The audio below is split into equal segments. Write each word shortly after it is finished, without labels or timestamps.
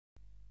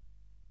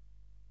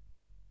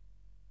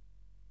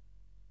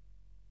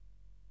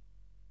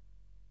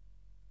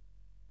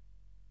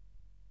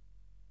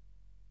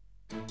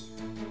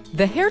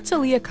The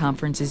Herzliya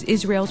Conference is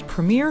Israel's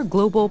premier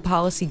global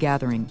policy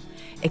gathering,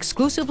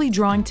 exclusively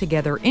drawing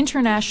together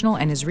international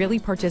and Israeli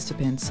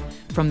participants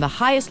from the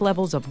highest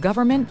levels of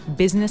government,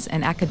 business,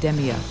 and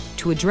academia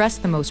to address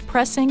the most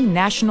pressing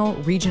national,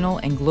 regional,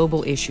 and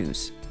global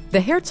issues. The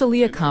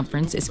Herzliya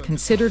Conference is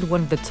considered one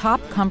of the top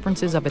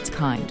conferences of its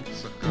kind,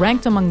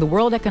 ranked among the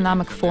World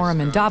Economic Forum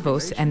in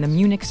Davos and the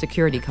Munich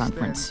Security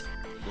Conference.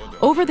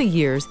 Over the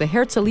years, the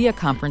Herzliya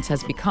Conference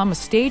has become a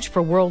stage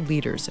for world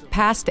leaders,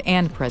 past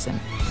and present.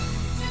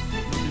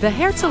 The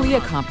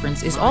Herzliya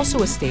Conference is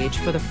also a stage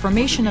for the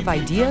formation of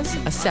ideas,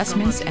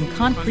 assessments, and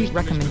concrete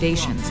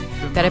recommendations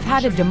that have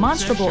had a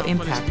demonstrable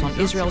impact on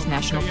Israel's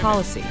national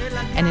policy,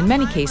 and in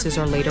many cases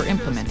are later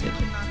implemented.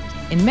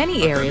 In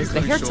many areas,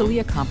 the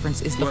Herzliya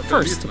Conference is the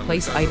first to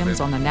place items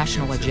on the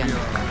national agenda.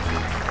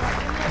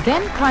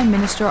 Then Prime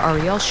Minister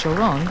Ariel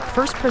Sharon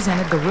first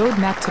presented the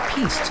roadmap to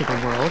peace to the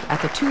world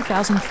at the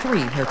 2003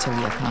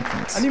 Herzliya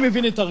Conference.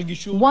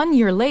 1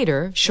 year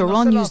later,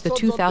 Sharon used the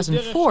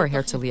 2004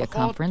 Herzliya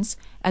Conference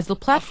as the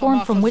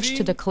platform from which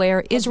to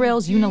declare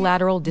Israel's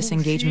unilateral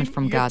disengagement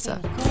from Gaza.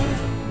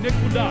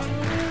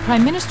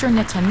 Prime Minister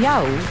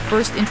Netanyahu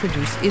first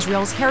introduced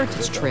Israel's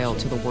heritage trail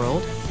to the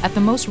world at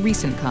the most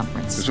recent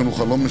conference. The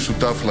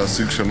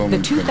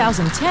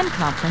 2010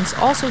 conference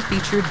also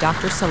featured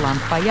Dr. Salam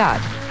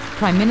Fayyad,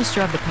 Prime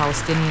Minister of the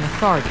Palestinian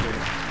Authority,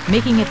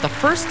 making it the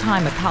first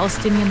time a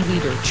Palestinian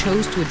leader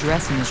chose to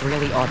address an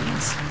Israeli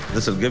audience.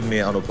 This will give me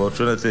an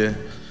opportunity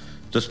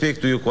to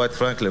speak to you quite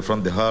frankly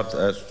from the heart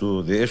as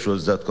to the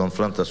issues that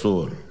confront us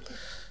all,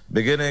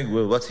 beginning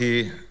with what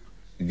he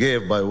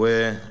gave by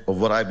way of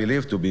what I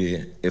believe to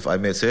be, if I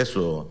may say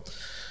so,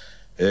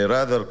 a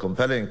rather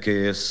compelling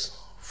case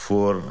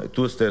for a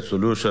two-state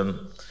solution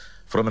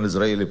from an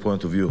Israeli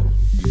point of view.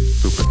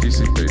 To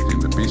participate in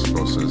the peace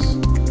process.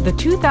 The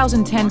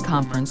 2010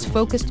 conference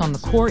focused on the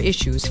core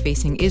issues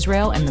facing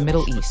Israel and the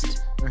Middle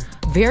East.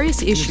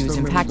 Various issues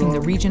impacting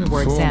the region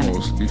were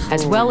examined,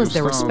 as well as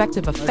their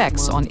respective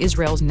effects on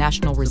Israel's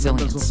national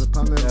resilience.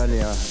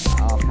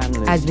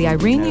 As the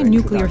Iranian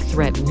nuclear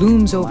threat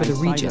looms over the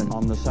region,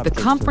 the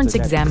conference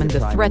examined the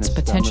threat's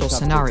potential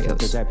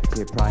scenarios.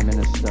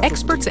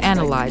 Experts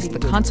analyzed the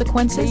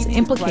consequences,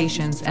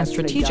 implications, and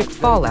strategic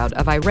fallout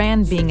of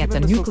Iran being at the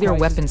nuclear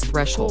weapons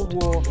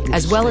threshold,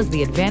 as well as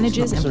the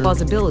advantages and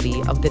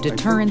plausibility of the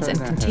deterrence and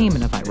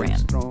containment of Iran.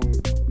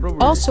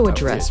 Also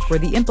addressed were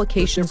the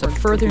implications of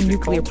further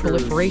nuclear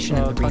proliferation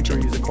in the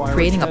region,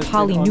 creating a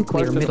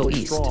polynuclear Middle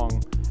East.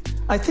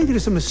 I think it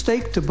is a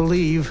mistake to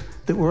believe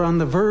that we're on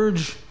the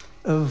verge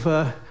of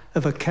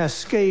a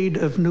cascade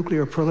of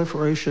nuclear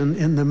proliferation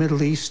in the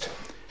Middle East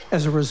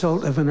as a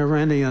result of an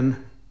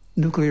Iranian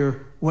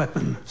nuclear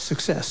weapon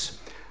success.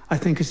 I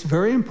think it's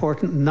very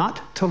important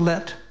not to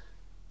let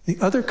the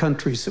other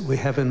countries that we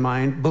have in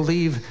mind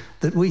believe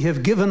that we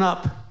have given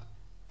up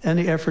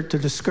any effort to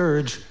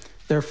discourage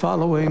their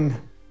following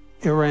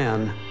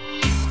Iran.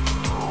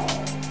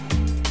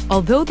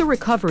 Although the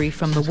recovery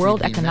from the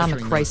world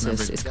economic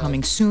crisis is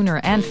coming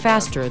sooner and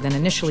faster than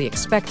initially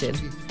expected,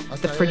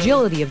 the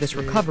fragility of this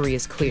recovery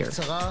is clear.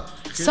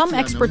 Some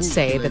experts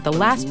say that the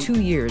last 2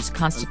 years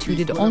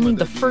constituted only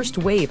the first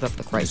wave of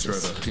the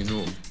crisis.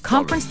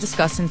 Conference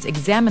discussants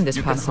examined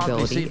this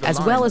possibility as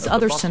well as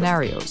other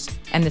scenarios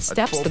and the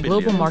steps the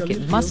global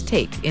market must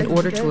take in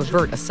order to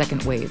avert a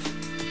second wave.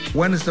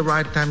 When is the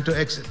right time to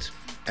exit?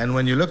 And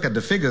when you look at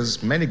the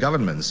figures, many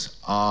governments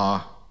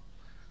are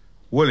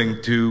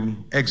willing to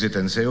exit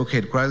and say, okay,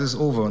 the crisis is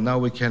over, now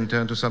we can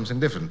turn to something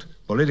different.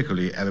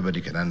 Politically, everybody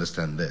can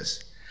understand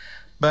this.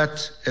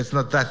 But it's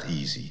not that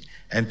easy.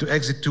 And to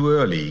exit too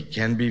early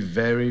can be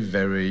very,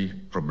 very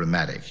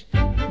problematic.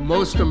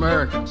 Most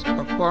Americans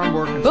are far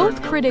more concerned.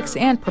 Both critics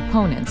and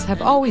proponents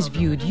have always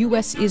viewed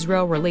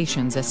U.S.-Israel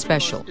relations as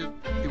special.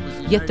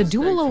 Yet the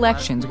dual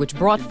elections which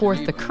brought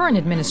forth the current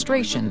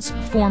administrations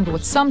formed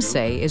what some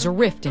say is a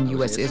rift in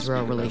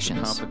U.S.-Israel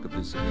relations.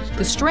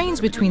 The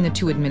strains between the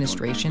two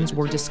administrations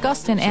were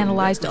discussed and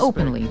analyzed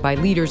openly by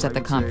leaders at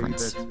the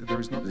conference.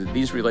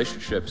 These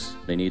relationships,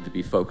 they need to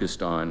be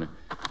focused on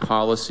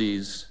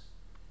policies,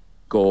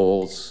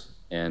 goals,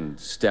 and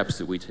steps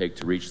that we take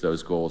to reach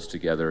those goals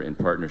together in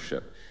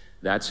partnership.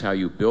 That's how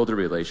you build a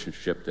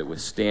relationship that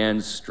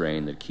withstands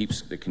strain, that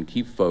can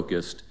keep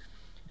focused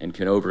and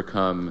can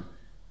overcome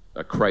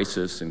a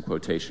crisis, in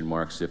quotation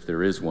marks, if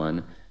there is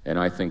one. And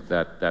I think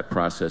that that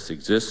process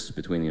exists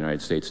between the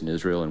United States and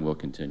Israel and will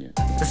continue.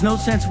 There's no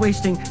sense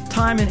wasting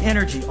time and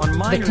energy on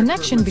minor... The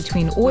connection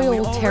between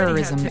oil,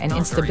 terrorism, and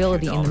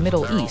instability in the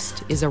Middle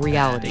East is a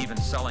reality.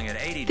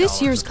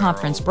 This year's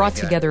conference brought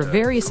together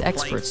various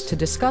experts to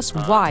discuss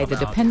why the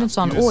dependence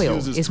on oil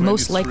is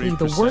most likely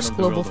the worst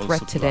global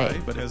threat today,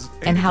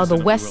 and how the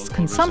West's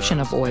consumption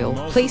of oil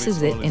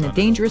places it in a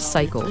dangerous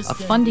cycle of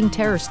funding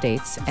terror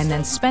states and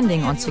then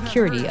spending on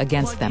security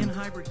against them.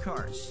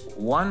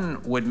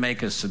 One would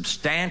make a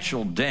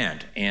substantial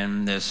dent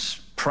in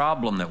this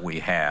problem that we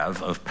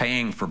have of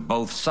paying for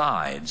both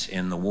sides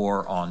in the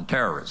war on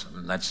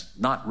terrorism. That's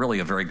not really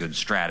a very good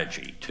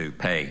strategy to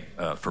pay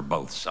for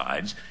both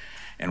sides.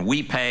 And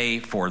we pay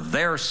for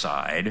their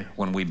side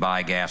when we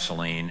buy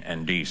gasoline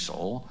and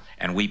diesel,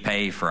 and we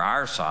pay for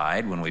our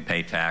side when we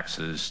pay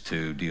taxes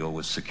to deal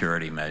with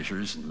security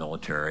measures and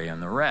military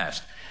and the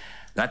rest.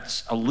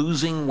 That's a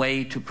losing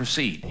way to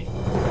proceed.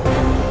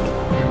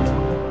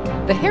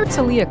 The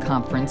Herzliya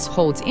Conference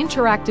holds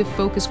interactive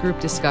focus group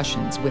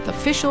discussions with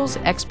officials,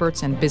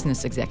 experts, and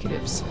business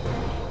executives.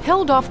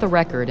 Held off the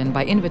record and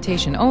by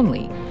invitation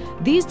only,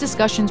 these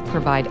discussions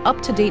provide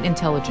up-to-date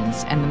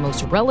intelligence and the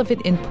most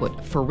relevant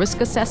input for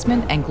risk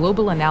assessment and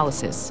global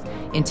analysis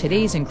in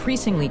today's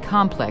increasingly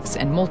complex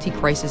and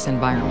multi-crisis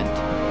environment.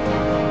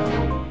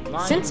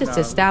 Since its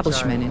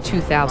establishment in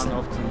 2000,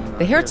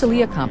 the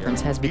Herzliya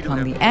Conference has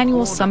become the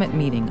annual summit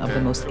meeting of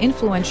the most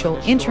influential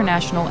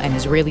international and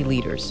Israeli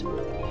leaders.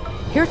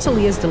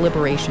 Herzliya's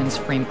deliberations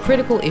frame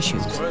critical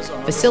issues,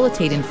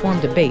 facilitate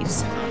informed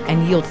debates,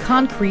 and yield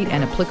concrete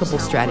and applicable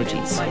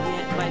strategies.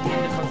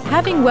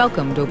 Having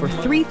welcomed over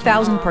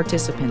 3,000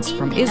 participants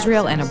from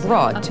Israel and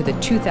abroad to the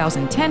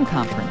 2010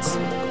 conference,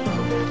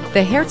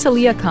 the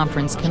Herzliya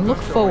Conference can look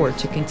forward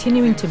to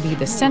continuing to be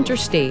the center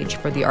stage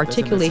for the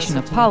articulation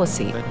of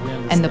policy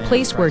and the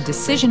place where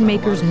decision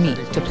makers meet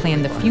to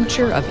plan the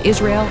future of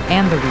Israel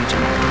and the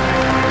region.